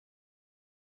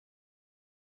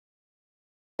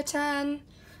10.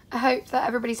 I hope that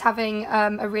everybody's having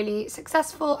a really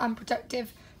successful and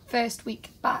productive first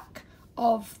week back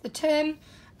of the term.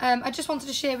 I just wanted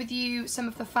to share with you some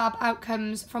of the fab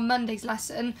outcomes from Monday's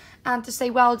lesson and to say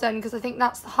well done, because I think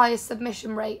that's the highest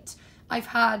submission rate I've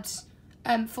had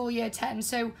for year 10.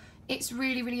 So it's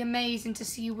really, really amazing to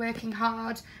see you working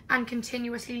hard and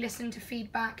continuously listening to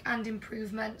feedback and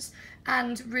improvements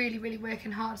and really, really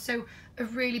working hard. So a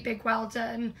really big well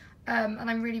done, and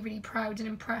I'm really, really proud and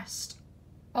impressed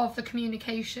of the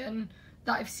communication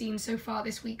that I've seen so far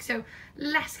this week. So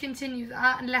let's continue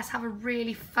that and let's have a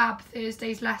really fab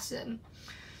Thursday's lesson.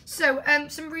 So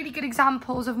some really good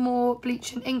examples of more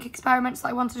bleach and ink experiments that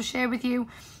I wanted to share with you.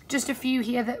 Just a few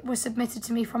here that were submitted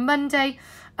to me from Monday.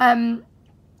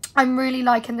 I'm really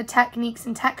liking the techniques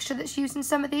and texture that's used in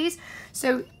some of these.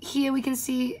 So here we can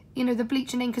see, you know, the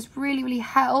bleach and ink has really, really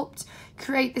helped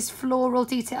create this floral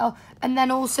detail. And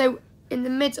then also in the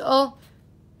middle,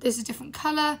 there's a different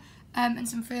colour and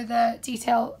some further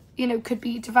detail, you know, could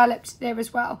be developed there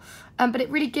as well. But it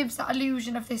really gives that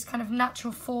illusion of this kind of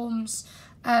natural forms,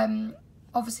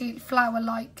 obviously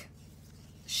flower-like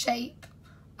shape.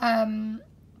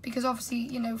 Because obviously,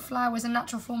 you know, flowers and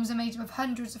natural forms are made up of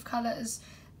hundreds of colours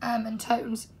and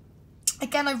tones.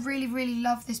 Again, I really, really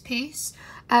love this piece.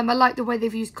 I like the way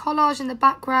they've used collage in the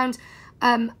background,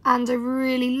 and I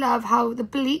really love how the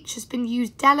bleach has been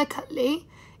used delicately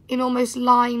in almost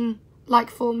line-like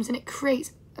forms, and it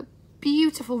creates a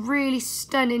beautiful, really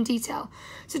stunning detail.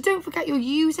 So don't forget, you're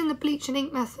using the bleach and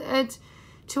ink method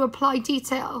to apply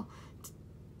detail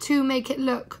to make it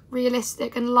look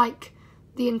realistic and like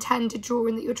the intended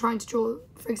drawing that you're trying to draw.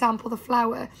 For example, the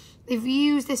flower. They've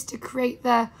used this to create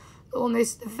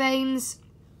almost the veins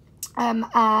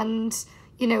and,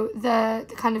 you know, the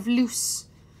kind of loose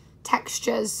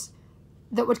textures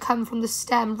that would come from the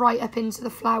stem right up into the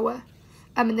flower,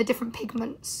 and the different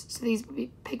pigments. So these would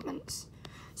be pigments.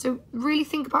 So really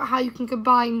think about how you can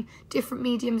combine different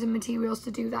mediums and materials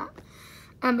to do that.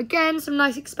 Again, some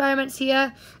nice experiments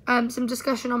here. Some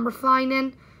discussion on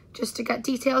refining, just to get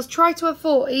details. Try to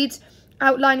avoid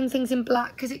outlining things in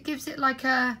black, because it gives it like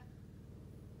a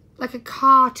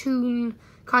cartoon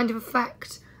kind of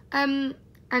effect. And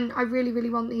I really, really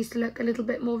want these to look a little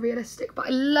bit more realistic. But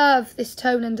I love this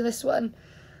tone under this one.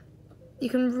 You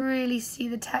can really see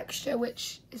the texture,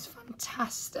 which is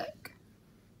fantastic.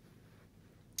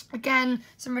 Again,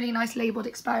 some really nice labelled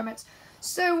experiments.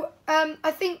 So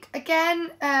I think,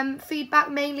 again,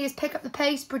 feedback mainly is pick up the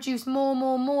pace, produce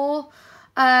more.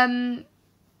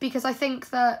 Because I think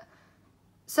that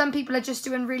some people are just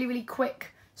doing really, really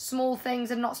quick, small things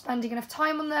and not spending enough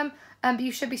time on them. But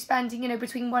you should be spending, you know,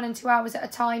 between 1 and 2 hours at a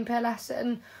time per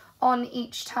lesson on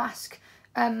each task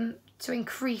to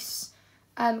increase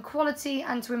quality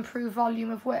and to improve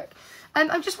volume of work.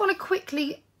 I just want to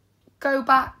quickly go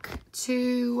back to,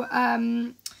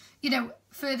 you know,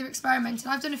 further experimenting.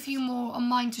 I've done a few more on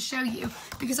mine to show you,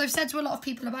 because I've said to a lot of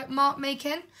people about mark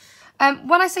making.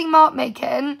 When I say mark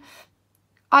making,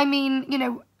 I mean, you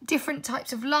know, different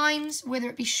types of lines, whether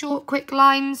it be short, quick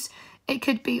lines. It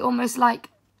could be almost like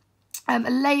a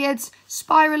layered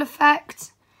spiral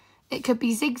effect. It could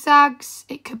be zigzags.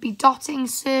 It could be dotting,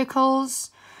 circles.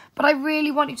 But I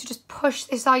really want you to just push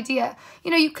this idea.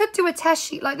 You know, you could do a test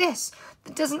sheet like this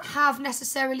that doesn't have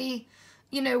necessarily,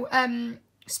 you know,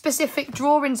 specific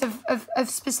drawings of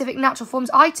specific natural forms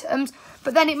items,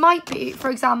 but then it might be, for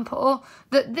example,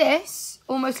 that this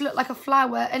almost looked like a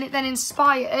flower and it then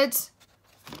inspired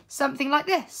something like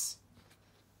this.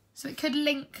 So it could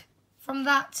link from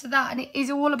that to that, and it is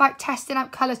all about testing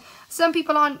out colours. Some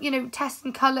people aren't, you know,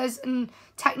 testing colours and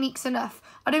techniques enough.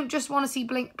 I don't just want to see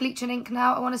bleach and ink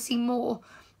now. I want to see more.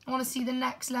 I want to see the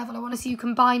next level. I want to see you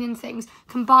combining things,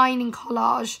 combining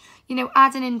collage, you know,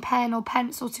 adding in pen or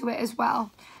pencil to it as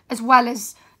well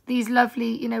as these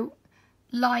lovely, you know,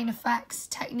 line effects,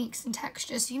 techniques and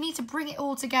textures. So you need to bring it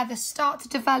all together, start to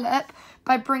develop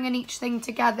by bringing each thing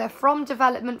together from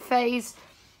development phase,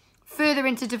 further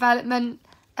into development,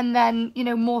 and then, you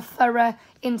know, more thorough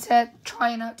into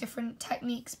trying out different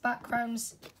techniques,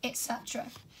 backgrounds, etc.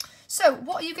 So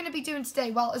what are you going to be doing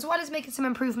today? Well, as well as making some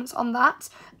improvements on that,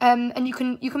 and you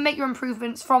can make your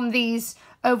improvements from these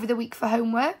over the week for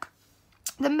homework.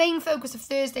 The main focus of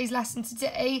Thursday's lesson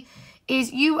today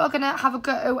is you are going to have a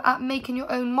go at making your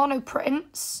own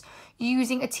monoprints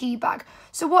using a tea bag.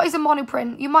 So what is a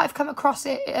monoprint? You might have come across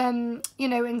it, you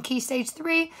know, in Key Stage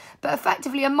 3, but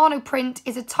effectively a monoprint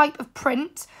is a type of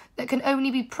print that can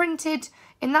only be printed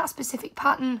in that specific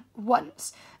pattern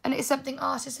once. And it's something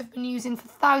artists have been using for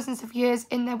thousands of years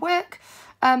in their work.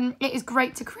 It is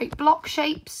great to create block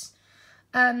shapes.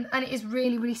 and it is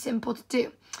really, really simple to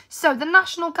do. So the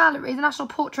National Gallery, the National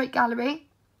Portrait Gallery,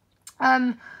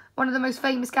 one of the most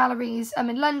famous galleries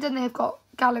in London, they've got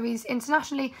galleries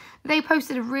internationally, they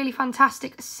posted a really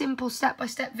fantastic, simple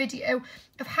step-by-step video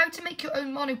of how to make your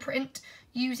own monoprint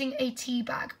using a tea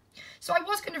bag. So I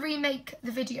was going to remake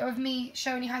the video of me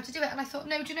showing you how to do it, and I thought,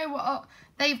 no, do you know what?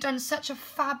 They've done such a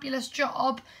fabulous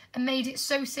job and made it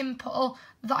so simple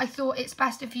that I thought it's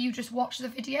best if you just watch the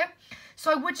video.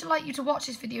 So I would like you to watch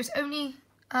this video. It's only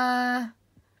 5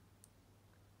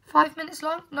 minutes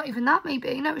long, not even that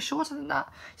maybe, no, it's shorter than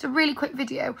that. It's a really quick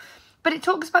video, but it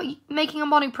talks about making a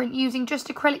monoprint using just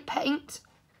acrylic paint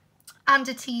and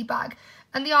a tea bag,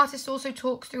 and the artist also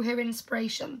talks through her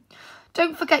inspiration.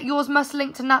 Don't forget, yours must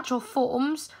link to Natural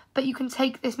Forms, but you can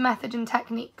take this method and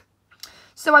technique.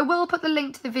 So I will put the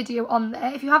link to the video on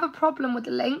there. If you have a problem with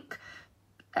the link,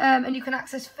 and you can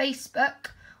access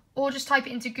Facebook, or just type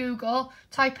it into Google,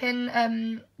 type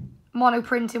in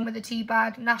monoprinting with a tea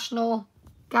bag, National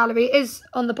Gallery. It is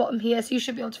on the bottom here, so you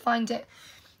should be able to find it.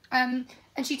 And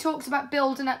she talks about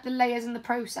building up the layers in the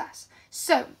process.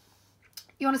 So,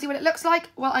 you want to see what it looks like?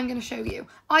 Well, I'm going to show you.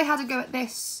 I had a go at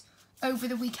this over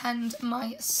the weekend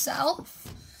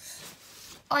myself.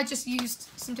 I just used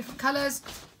some different colours.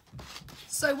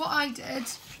 So what I did,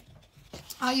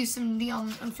 I used some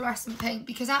neon and fluorescent paint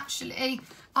because actually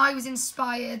I was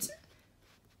inspired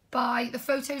by the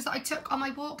photos that I took on my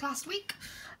walk last week.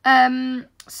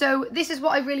 So this is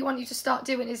what I really want you to start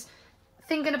doing, is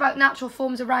thinking about natural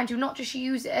forms around you, not just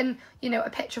using, you know, a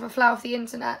picture of a flower off the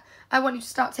internet. I want you to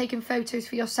start taking photos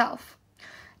for yourself.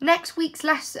 Next week's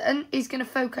lesson is going to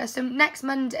focus, so next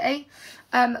Monday,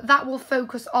 that will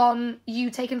focus on you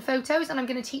taking photos, and I'm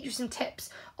going to teach you some tips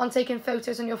on taking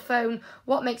photos on your phone,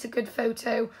 what makes a good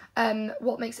photo,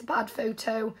 what makes a bad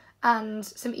photo, and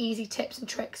some easy tips and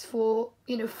tricks for,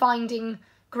 you know, finding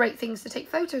great things to take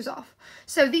photos of.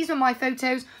 So these were my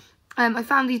photos. I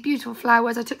found these beautiful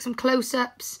flowers. I took some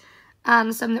close-ups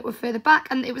and some that were further back,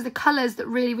 and it was the colours that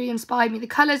really, really inspired me. The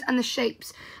colours and the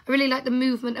shapes. I really like the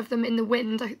movement of them in the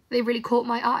wind. They really caught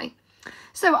my eye.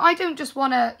 So I don't just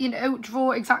want to, you know,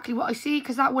 draw exactly what I see,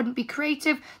 because that wouldn't be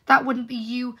creative. That wouldn't be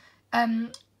you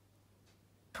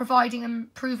providing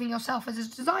and proving yourself as a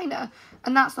designer.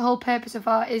 And that's the whole purpose of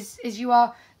art, is you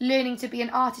are learning to be an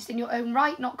artist in your own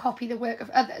right, not copy the work of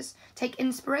others. Take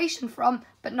inspiration from,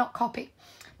 but not copy.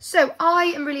 So I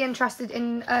am really interested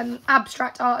in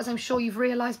abstract art, as I'm sure you've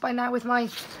realised by now with my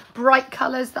bright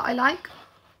colours that I like.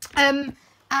 And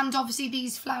obviously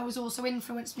these flowers also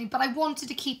influenced me, but I wanted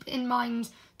to keep in mind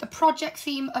the project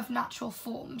theme of natural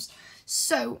forms.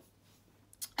 So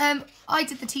I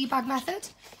did the tea bag method.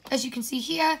 As you can see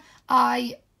here,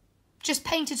 I just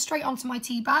painted straight onto my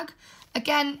tea bag.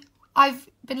 Again, I've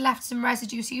been left some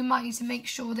residue, so you might need to make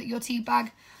sure that your tea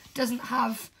bag doesn't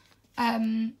have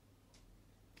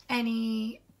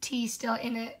any tea still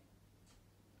in it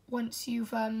once you've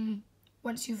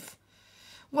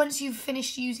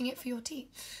finished using it for your tea.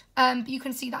 But you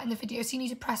can see that in the video, so you need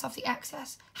to press off the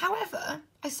excess. However,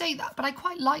 I say that, but I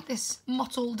quite like this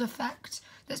mottled effect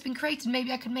that's been created.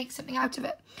 Maybe I could make something out of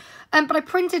it. But I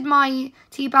printed my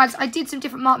tea bags. I did some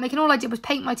different mark making. All I did was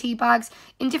paint my tea bags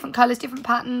in different colours, different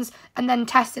patterns, and then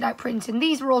tested out printing.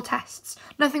 These were all tests.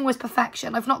 Nothing was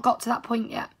perfection. I've not got to that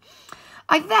point yet.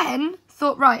 I then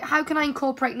thought, right, how can I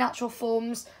incorporate natural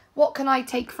forms? What can I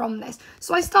take from this?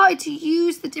 So I started to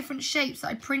use the different shapes that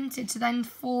I printed to then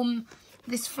form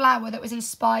this flower that was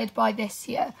inspired by this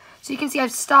here. So you can see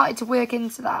I've started to work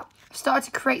into that. I've started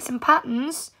to create some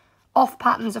patterns, off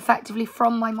patterns effectively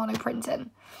from my monoprinting.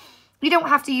 You don't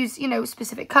have to use, you know,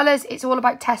 specific colours. It's all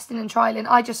about testing and trialing.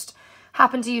 I just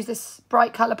happened to use this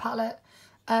bright colour palette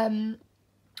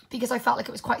because I felt like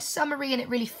it was quite summery and it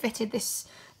really fitted this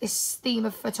theme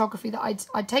of photography that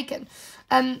I'd taken.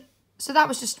 So that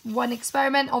was just one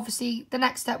experiment. Obviously, the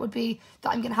next step would be that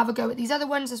I'm going to have a go at these other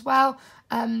ones as well,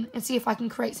 and see if I can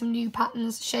create some new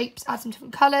patterns, shapes, add some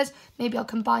different colours. Maybe I'll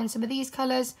combine some of these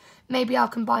colours. Maybe I'll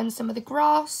combine some of the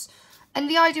grass. And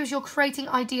the idea is you're creating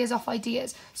ideas off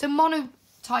ideas. So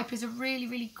monotype is a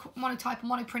monotype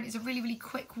and monoprint is a really, really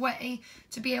quick way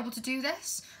to be able to do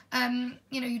this.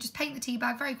 You know, you just paint the tea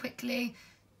bag very quickly,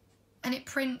 and it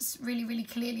prints really, really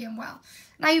clearly and well.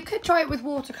 Now, you could try it with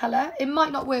watercolour. It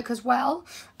might not work as well.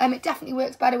 It definitely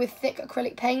works better with thick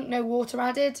acrylic paint, no water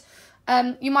added.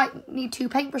 You might need 2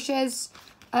 paintbrushes.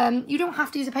 You don't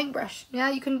have to use a paintbrush. Yeah,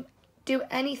 you can do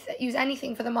anything, use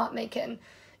anything for the mark making.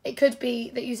 It could be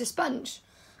that you use a sponge,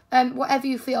 whatever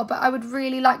you feel. But I would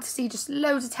really like to see just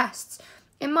loads of tests.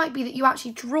 It might be that you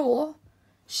actually draw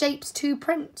shapes to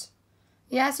print.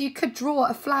 Yeah, so you could draw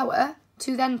a flower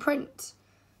to then print.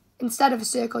 instead of a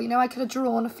circle. You know, I could have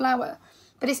drawn a flower,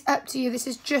 but it's up to you. This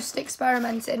is just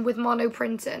experimenting with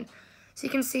monoprinting. So you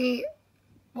can see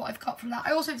what I've got from that.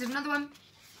 I also did another one.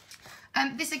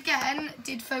 This again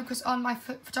did focus on my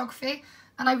photography,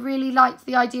 and I really liked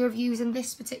the idea of using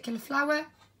this particular flower.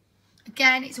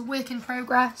 Again, it's a work in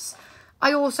progress.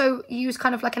 I also used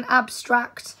kind of like an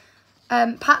abstract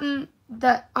pattern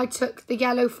that I took the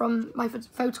yellow from my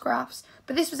photographs,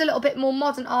 but this was a little bit more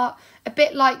modern art, a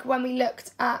bit like when we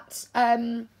looked at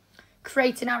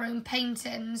creating our own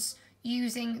paintings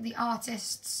using the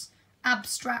artist's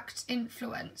abstract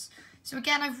influence. So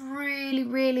again, I've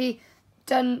really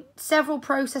done several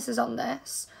processes on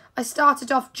this. I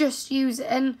started off just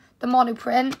using the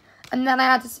monoprint, and then I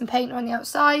added some paint on the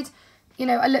outside. You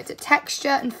know, I looked at texture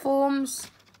and forms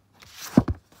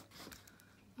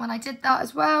when I did that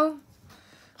as well.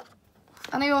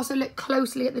 And I also looked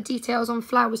closely at the details on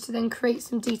flowers to then create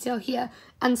some detail here,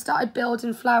 and started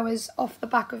building flowers off the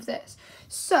back of this.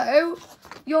 So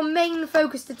your main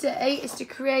focus today is to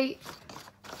create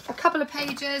a couple of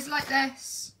pages like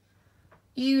this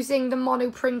using the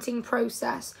monoprinting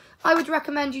process. I would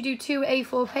recommend you do 2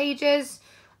 A4 pages.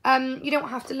 You don't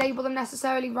have to label them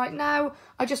necessarily right now.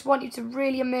 I just want you to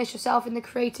really immerse yourself in the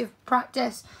creative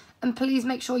practice, and please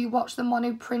make sure you watch the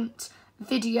monoprint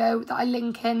video that I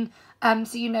link in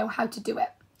so you know how to do it.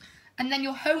 And then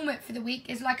your homework for the week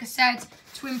is, like I said,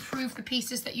 to improve the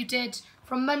pieces that you did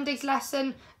from Monday's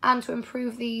lesson, and to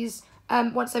improve these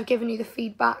once I've given you the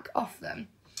feedback off them.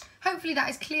 Hopefully that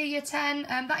is clear, Year 10.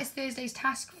 That is Thursday's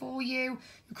task for you.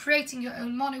 You're creating your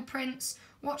own monoprints,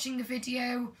 watching the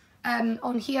video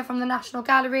on here from the National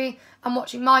Gallery, and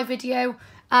watching my video,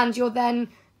 and you're then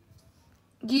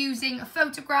using a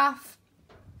photograph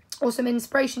or some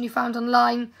inspiration you found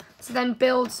online to then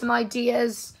build some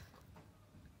ideas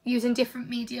using different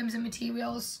mediums and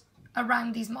materials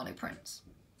around these monoprints.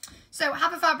 So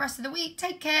have a fab rest of the week,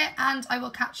 take care, and I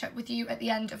will catch up with you at the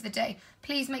end of the day.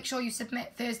 Please make sure you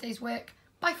submit Thursday's work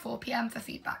by 4 PM for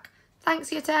feedback.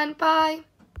 Thanks, Year 10, bye.